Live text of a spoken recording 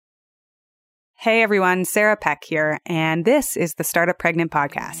Hey everyone, Sarah Peck here, and this is the Startup Pregnant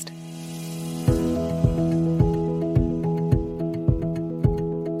Podcast.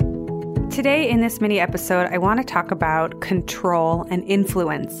 Today in this mini episode, I want to talk about control and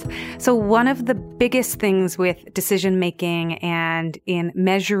influence. So one of the biggest things with decision making and in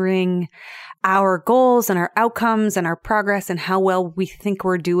measuring our goals and our outcomes and our progress and how well we think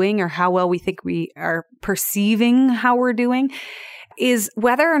we're doing or how well we think we are perceiving how we're doing is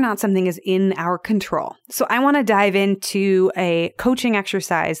whether or not something is in our control. So I want to dive into a coaching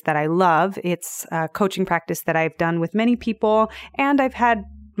exercise that I love. It's a coaching practice that I've done with many people, and I've had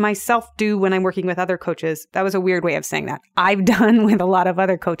myself do when I'm working with other coaches. That was a weird way of saying that. I've done with a lot of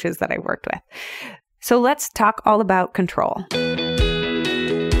other coaches that I've worked with. So let's talk all about control.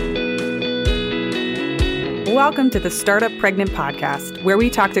 Welcome to the Startup Pregnant Podcast, where we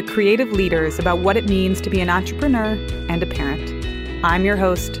talk to creative leaders about what it means to be an entrepreneur and a parent. I'm your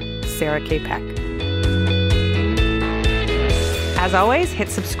host, Sarah K. Peck. As always, hit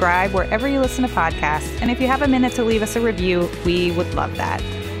subscribe wherever you listen to podcasts, and if you have a minute to leave us a review, we would love that.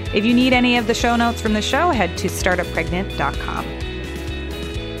 If you need any of the show notes from the show, head to startuppregnant.com.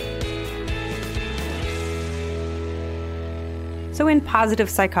 So in positive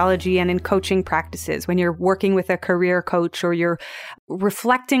psychology and in coaching practices, when you're working with a career coach or you're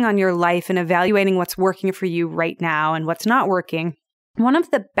reflecting on your life and evaluating what's working for you right now and what's not working, one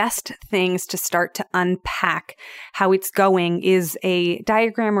of the best things to start to unpack how it's going is a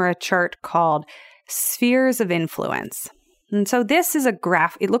diagram or a chart called spheres of influence. And so this is a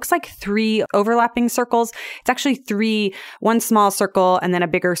graph. It looks like 3 overlapping circles. It's actually 3, one small circle and then a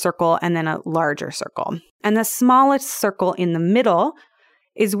bigger circle and then a larger circle. And the smallest circle in the middle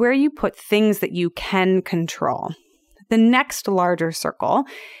is where you put things that you can control. The next larger circle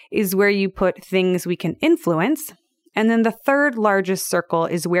is where you put things we can influence. And then the third largest circle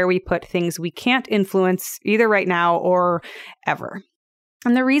is where we put things we can't influence either right now or ever.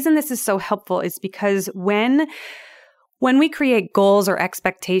 And the reason this is so helpful is because when we create goals or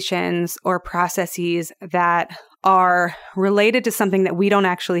expectations or processes that are related to something that we don't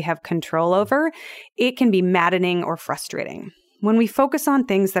actually have control over, it can be maddening or frustrating. When we focus on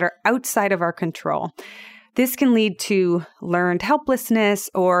things that are outside of our control, this can lead to learned helplessness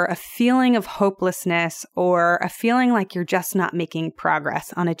or a feeling of hopelessness or a feeling like you're just not making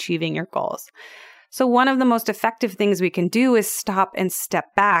progress on achieving your goals. So one of the most effective things we can do is stop and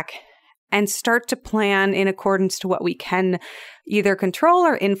step back and start to plan in accordance to what we can either control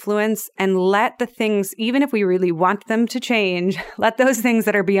or influence, and let the things, even if we really want them to change, let those things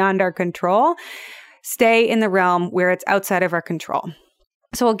that are beyond our control stay in the realm where it's outside of our control.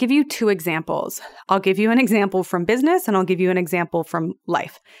 So I'll give you 2 examples. I'll give you an example from business and I'll give you an example from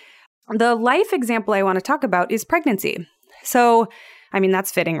life. The life example I want to talk about is pregnancy. So,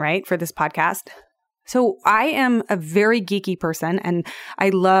 that's fitting, right, for this podcast. So I am a very geeky person and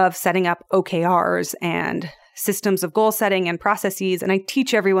I love setting up OKRs and systems of goal setting and processes. And I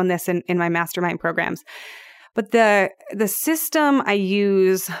teach everyone this in my mastermind programs. But the system I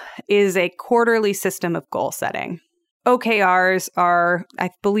use is a quarterly system of goal setting. OKRs are, I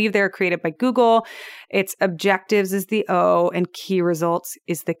believe they're created by Google. It's objectives is the O and key results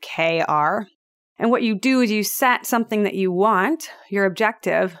is the KR. And what you do is you set something that you want, your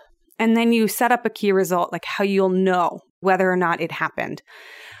objective, and then you set up a key result, like how you'll know whether or not it happened.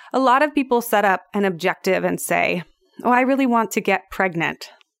 A lot of people set up an objective and say, oh, I really want to get pregnant.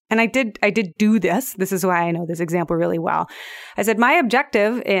 And I did do this. This is why I know this example really well. I said, my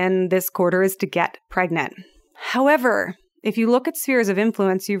objective in this quarter is to get pregnant. However, if you look at spheres of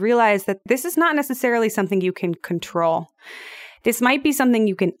influence, you realize that this is not necessarily something you can control. This might be something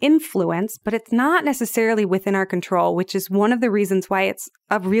you can influence, but it's not necessarily within our control, which is one of the reasons why it's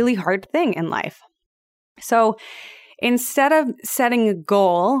a really hard thing in life. So instead of setting a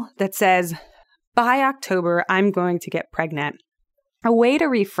goal that says, by October, I'm going to get pregnant, a way to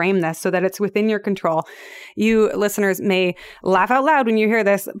reframe this so that it's within your control. You listeners may laugh out loud when you hear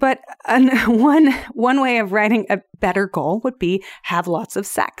this, but one way of writing a better goal would be have lots of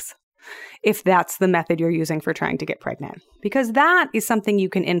sex, if that's the method you're using for trying to get pregnant, because that is something you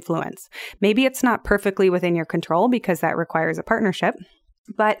can influence. Maybe it's not perfectly within your control because that requires a partnership,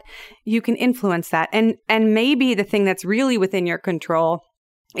 but you can influence that. And maybe the thing that's really within your control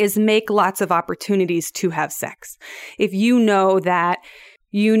is make lots of opportunities to have sex. If you know that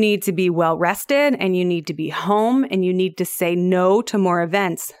you need to be well rested and you need to be home and you need to say no to more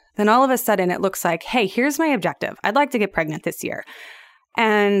events, then all of a sudden it looks like, hey, here's my objective. I'd like to get pregnant this year.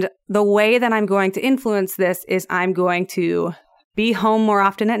 And the way that I'm going to influence this is I'm going to be home more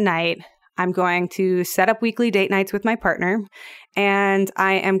often at night. I'm going to set up weekly date nights with my partner, and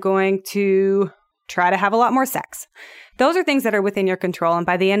I am going to try to have a lot more sex. Those are things that are within your control. And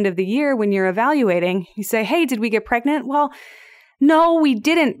by the end of the year, when you're evaluating, you say, hey, did we get pregnant? Well, no, we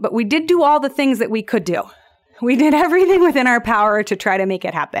didn't, but we did do all the things that we could do. We did everything within our power to try to make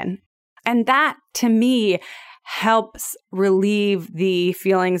it happen. And that, to me, helps relieve the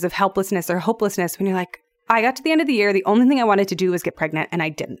feelings of helplessness or hopelessness when you're like, I got to the end of the year, the only thing I wanted to do was get pregnant, and I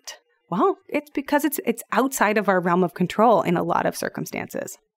didn't. Well, it's because it's outside of our realm of control in a lot of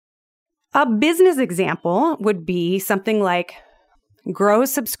circumstances. A business example would be something like grow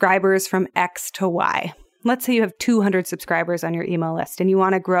subscribers from X to Y. Let's say you have 200 subscribers on your email list and you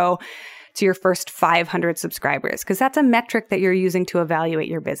want to grow to your first 500 subscribers because that's a metric that you're using to evaluate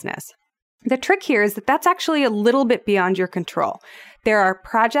your business. The trick here is that that's actually a little bit beyond your control. There are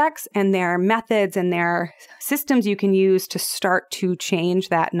projects and there are methods and there are systems you can use to start to change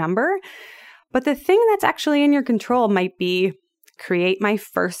that number. But the thing that's actually in your control might be create my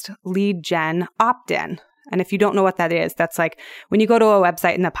first lead gen opt-in. And if you don't know what that is, that's like when you go to a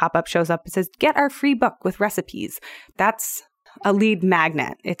website and the pop-up shows up, it says, get our free book with recipes. That's a lead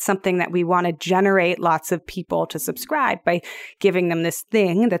magnet. It's something that we want to generate lots of people to subscribe by giving them this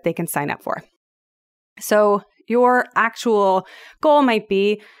thing that they can sign up for. So your actual goal might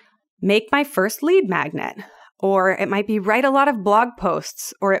be make my first lead magnet, or it might be write a lot of blog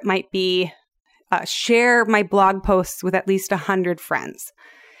posts, or it might be share my blog posts with at least 100 friends.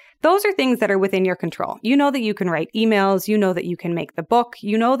 Those are things that are within your control. You know that you can write emails. You know that you can make the book.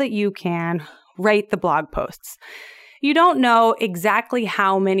 You know that you can write the blog posts. You don't know exactly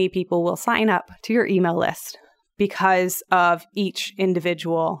how many people will sign up to your email list because of each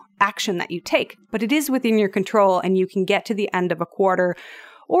individual action that you take, but it is within your control, and you can get to the end of a quarter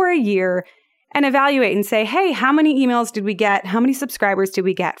or a year and evaluate and say, hey, how many emails did we get? How many subscribers did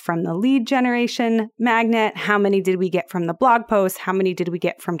we get from the lead generation magnet? How many did we get from the blog post? How many did we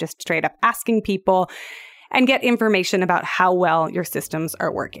get from just straight up asking people? And get information about how well your systems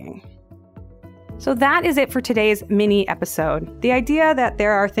are working. So that is it for today's mini episode. The idea that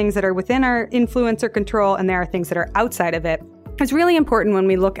there are things that are within our influence or control and there are things that are outside of it is really important when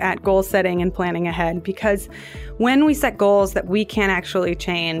we look at goal setting and planning ahead, because when we set goals that we can't actually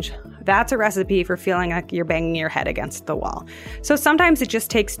change, that's a recipe for feeling like you're banging your head against the wall. So sometimes it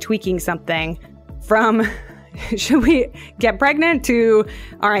just takes tweaking something from should we get pregnant to,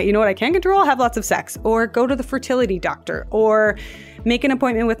 all right, you know what I can control? Have lots of sex, or go to the fertility doctor, or make an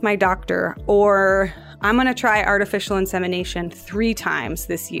appointment with my doctor, or I'm going to try artificial insemination 3 times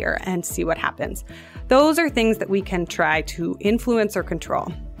this year and see what happens. Those are things that we can try to influence or control.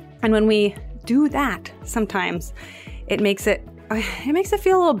 And when we do that, sometimes it makes it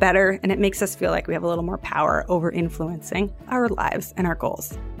feel a little better, and it makes us feel like we have a little more power over influencing our lives and our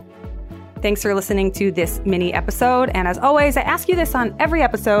goals. Thanks for listening to this mini episode. And as always, I ask you this on every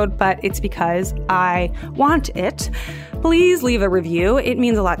episode, but it's because I want it. Please leave a review. It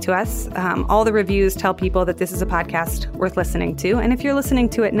means a lot to us. All the reviews tell people that this is a podcast worth listening to. And if you're listening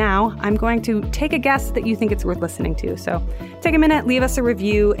to it now, I'm going to take a guess that you think it's worth listening to. So take a minute, leave us a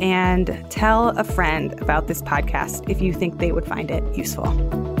review, and tell a friend about this podcast if you think they would find it useful.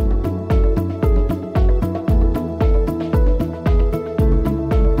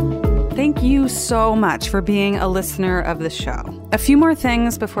 Thank you so much for being a listener of the show. A few more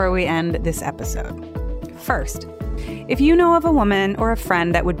things before we end this episode. First, if you know of a woman or a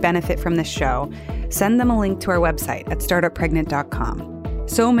friend that would benefit from this show, send them a link to our website at startuppregnant.com.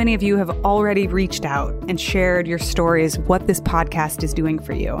 So many of you have already reached out and shared your stories, what this podcast is doing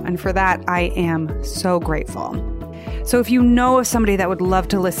for you. And for that, I am so grateful. So if you know of somebody that would love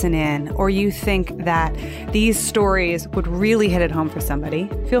to listen in, or you think that these stories would really hit it home for somebody,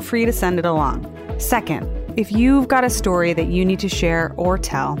 feel free to send it along. Second, if you've got a story that you need to share or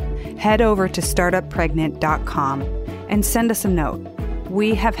tell, head over to startuppregnant.com and send us a note.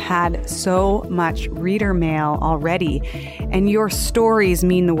 We have had so much reader mail already, and your stories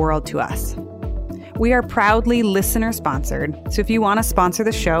mean the world to us. We are proudly listener-sponsored, so if you want to sponsor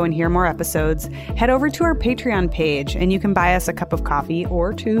the show and hear more episodes, head over to our Patreon page and you can buy us a cup of coffee,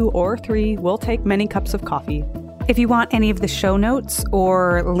 or 2 or 3. We'll take many cups of coffee. If you want any of the show notes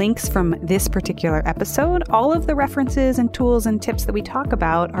or links from this particular episode, all of the references and tools and tips that we talk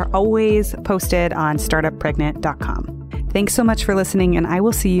about are always posted on startuppregnant.com. Thanks so much for listening, and I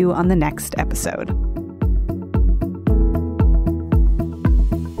will see you on the next episode.